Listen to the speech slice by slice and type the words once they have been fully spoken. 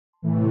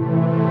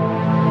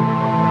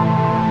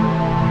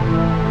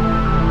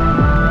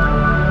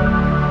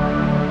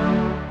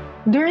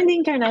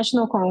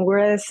International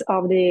Congress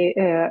of the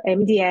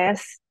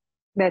MDS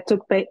that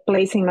took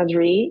place in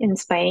Madrid, in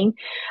Spain,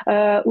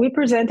 we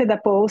presented a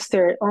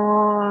poster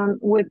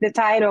with the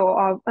title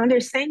of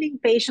Understanding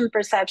Patient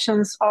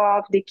Perceptions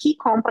of the Key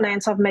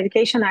Components of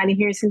Medication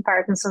Adherence in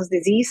Parkinson's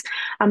Disease,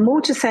 a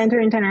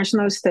multicenter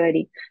international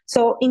study.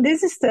 So in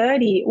this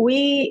study,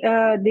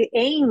 the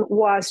aim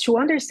was to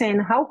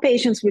understand how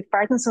patients with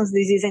Parkinson's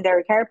disease and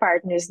their care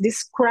partners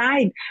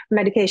describe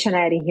medication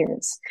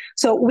adherence.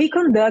 So we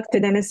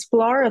conducted an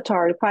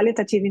exploratory,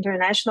 qualitative,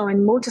 international,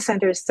 and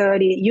multicenter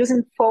study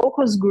using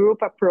focus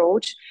group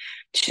approach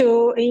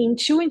in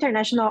 2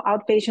 international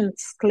outpatient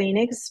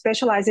clinics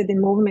specialized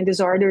in movement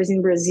disorders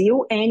in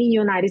Brazil and in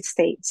United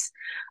States.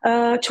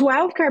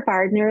 12 care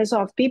partners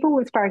of people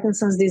with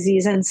Parkinson's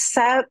disease, and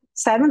 7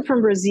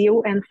 from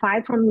Brazil and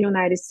 5 from the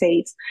United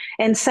States,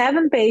 and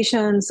 7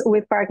 patients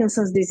with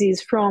Parkinson's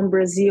disease from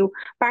Brazil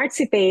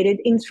participated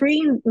in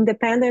 3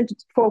 independent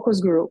focus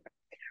groups.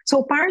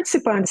 So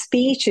participant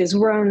speeches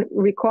were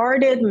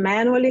recorded,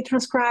 manually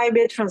transcribed,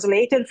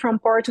 translated from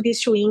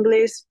Portuguese to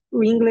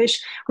English,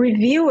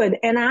 reviewed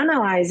and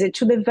analyzed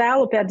to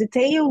develop a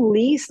detailed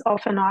list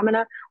of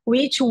phenomena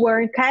which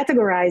were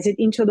categorized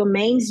into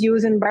domains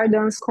using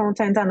Bardun's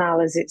content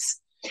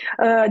analysis.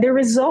 The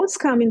results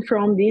coming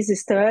from this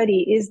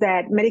study is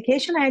that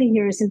medication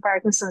adherence in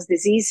Parkinson's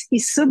disease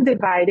is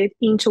subdivided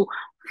into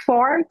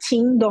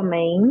 14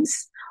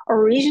 domains,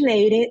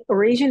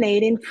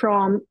 originating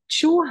from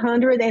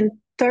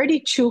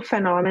 232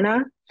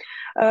 phenomena,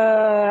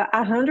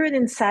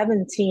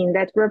 117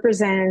 that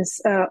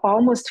represents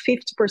almost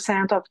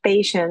 50% of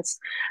patients,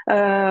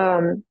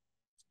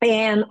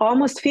 and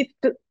almost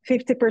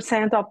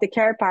 50% of the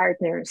care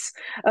partners.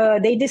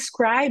 They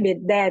described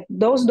it that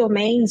those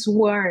domains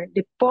were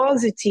the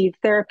positive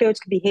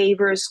therapeutic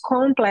behaviors,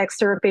 complex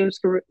therapeutic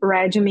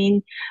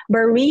regimen,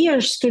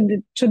 barriers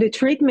to the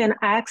treatment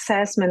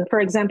assessment. For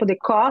example, the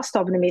cost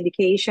of the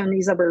medication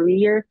is a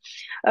barrier,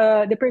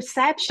 the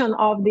perception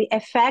of the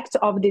effect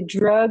of the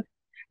drug,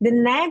 the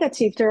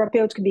negative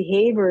therapeutic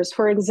behaviors.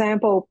 For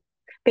example,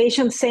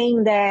 patients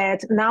saying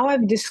that now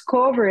I've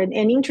discovered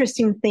an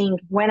interesting thing.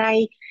 When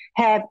I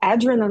have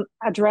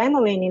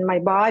adrenaline in my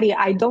body,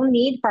 I don't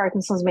need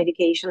Parkinson's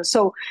medication.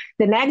 So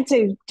the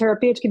negative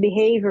therapeutic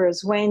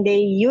behaviors when they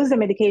use the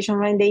medication,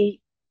 when they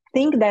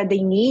think that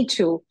they need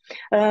to,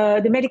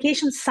 the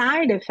medication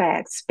side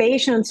effects,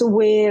 patients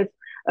with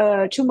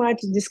too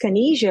much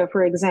dyskinesia,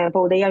 for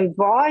example, they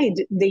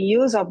avoid the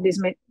use of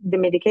the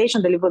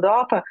medication, the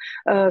levodopa,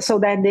 so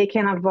that they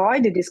can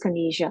avoid the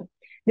dyskinesia.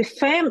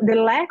 The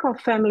lack of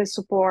family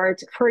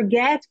support,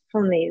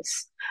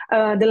 forgetfulness,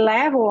 the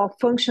level of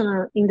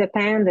functional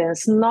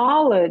independence,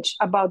 knowledge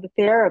about the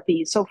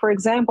therapy. So, for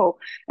example,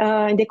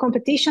 in the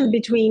competition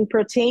between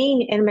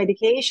protein and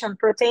medication,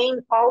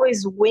 protein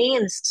always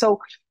wins. So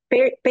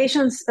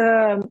patients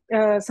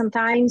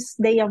sometimes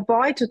they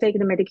avoid to take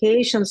the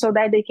medication so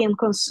that they can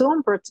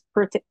consume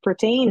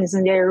proteins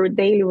in their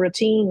daily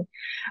routine,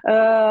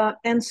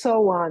 and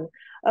so on.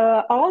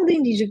 All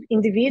the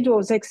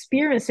individuals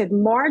experienced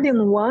more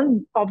than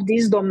one of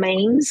these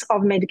domains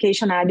of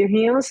medication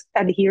adherence,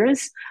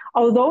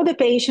 although the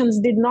patients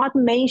did not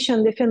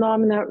mention the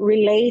phenomena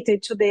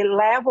related to the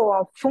level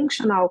of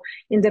functional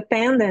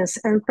independence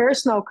and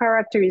personal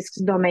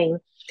characteristics domain.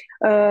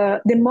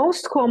 The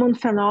most common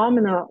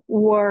phenomena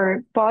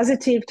were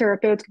positive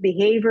therapeutic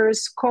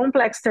behaviors,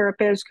 complex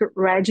therapeutic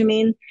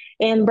regimen,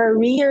 and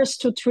barriers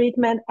to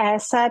treatment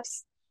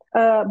assets,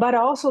 but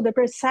also the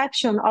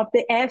perception of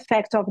the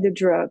effect of the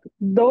drug.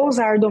 Those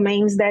are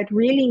domains that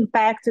really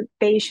impact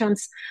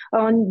patients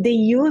on the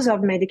use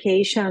of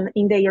medication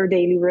in their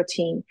daily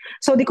routine.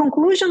 So the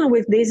conclusion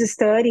with this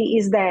study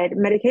is that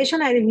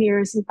medication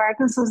adherence in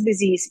Parkinson's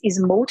disease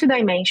is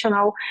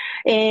multidimensional,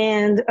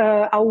 and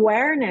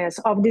awareness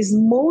of these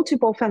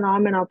multiple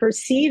phenomena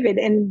perceived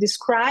and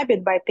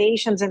described by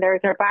patients and their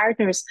care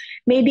partners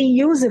may be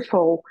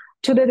useful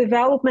to the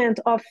development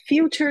of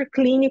future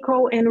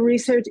clinical and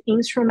research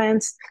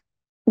instruments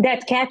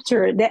that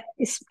capture the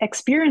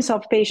experience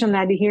of patient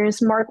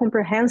adherence more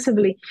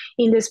comprehensively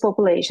in this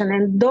population.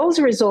 And those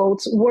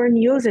results were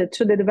used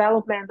to the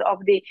development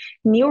of the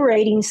new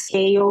rating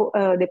scale,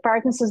 the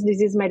Parkinson's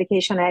disease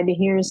medication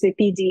adherence, the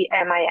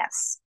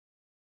PDMIS.